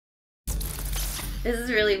This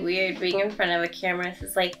is really weird being in front of a camera.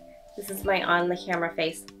 This is my on the camera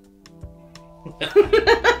face.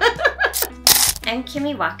 I'm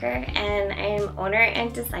Kimi Walker, and I'm owner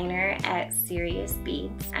and designer at Serious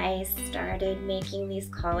Beads. I started making these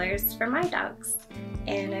collars for my dogs,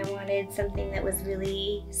 and I wanted something that was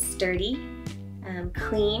really sturdy,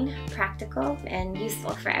 clean, practical, and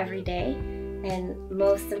useful for every day, and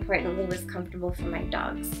most importantly was comfortable for my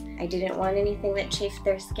dogs. I didn't want anything that chafed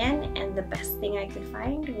their skin, and the best thing I could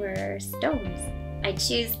find were stones. I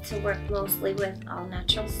choose to work mostly with all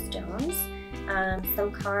natural stones.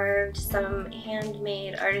 Some carved, some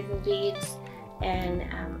handmade artisan beads, and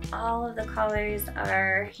all of the collars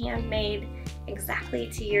are handmade exactly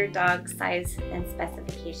to your dog's size and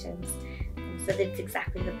specifications, so that it's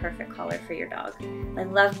exactly the perfect collar for your dog. I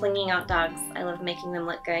love blinging out dogs. I love making them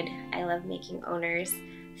look good. I love making owners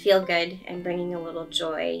feel good and bringing a little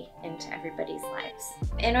joy into everybody's lives.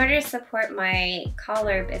 In order to support my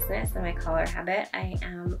collar business and my collar habit, I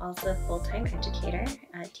am also a full-time educator,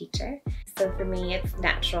 teacher. So for me, it's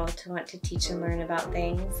natural to want to teach and learn about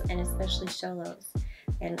things, and especially Xolos.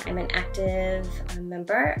 And I'm an active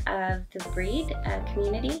member of the breed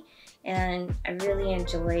community, and I really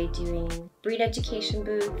enjoy doing breed education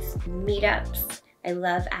booths, meetups. I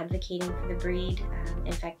love advocating for the breed.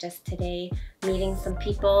 In fact, just today, meeting some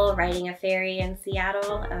people, riding a ferry in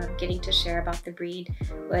Seattle, getting to share about the breed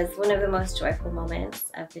was one of the most joyful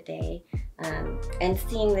moments of the day. And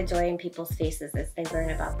seeing the joy in people's faces as they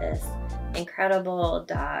learn about this incredible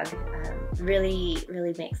dog really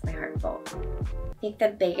makes my heart full. I think the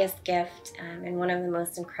biggest gift and one of the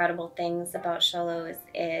most incredible things about Xolos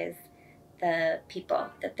is the people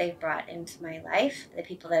that they've brought into my life, the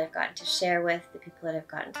people that I've gotten to share with, the people that I've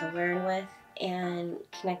gotten to learn with, and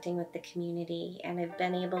connecting with the community. And I've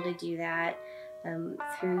been able to do that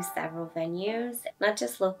through several venues, not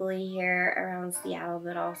just locally here around Seattle,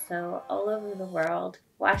 but also all over the world.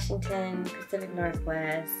 Washington, Pacific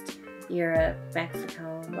Northwest, Europe,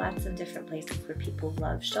 Mexico, lots of different places where people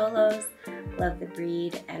love Xolos, love the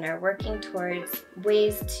breed, and are working towards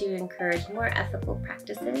ways to encourage more ethical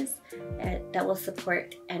practices that will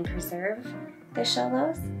support and preserve the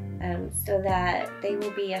Xolos, so that they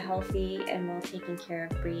will be a healthy and well taken care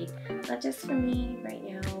of breed, not just for me right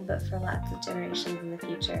now, but for lots of generations in the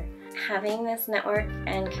future. Having this network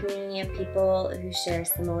and community of people who share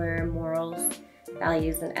similar morals,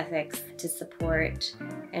 values, and ethics to support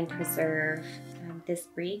and preserve this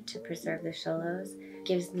breed, to preserve the Xolos,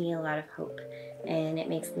 gives me a lot of hope, and it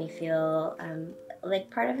makes me feel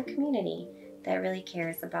like part of a community that really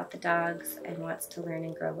cares about the dogs and wants to learn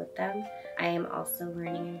and grow with them. I am also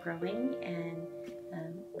learning and growing, and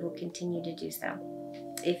will continue to do so.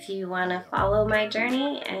 If you want to follow my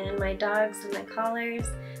journey and my dogs and my collars,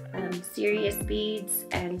 Serious Beads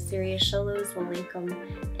and Serious Xolos, will link them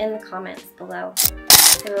in the comments below.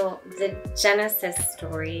 So the genesis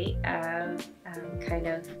story of kind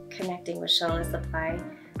of connecting with Xolo Supply,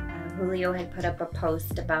 Julio had put up a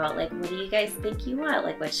post about, like, what do you guys think you want?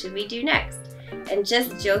 Like, what should we do next? And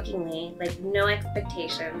just jokingly, like, no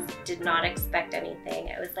expectations, did not expect anything.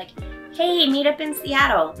 I was like, hey, meet up in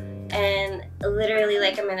Seattle. And literally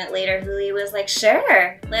like a minute later, Julio was like,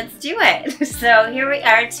 sure, let's do it. So here we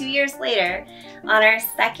are 2 years later on our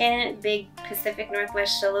second big Pacific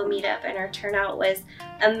Northwest Xolo meetup, and our turnout was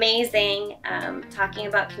amazing, talking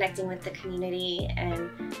about connecting with the community and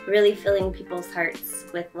really filling people's hearts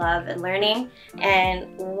with love and learning.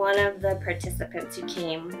 And one of the participants who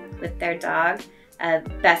came with their dog,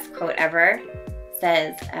 best quote ever,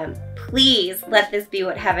 says, please let this be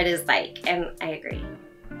what heaven is like. And I agree.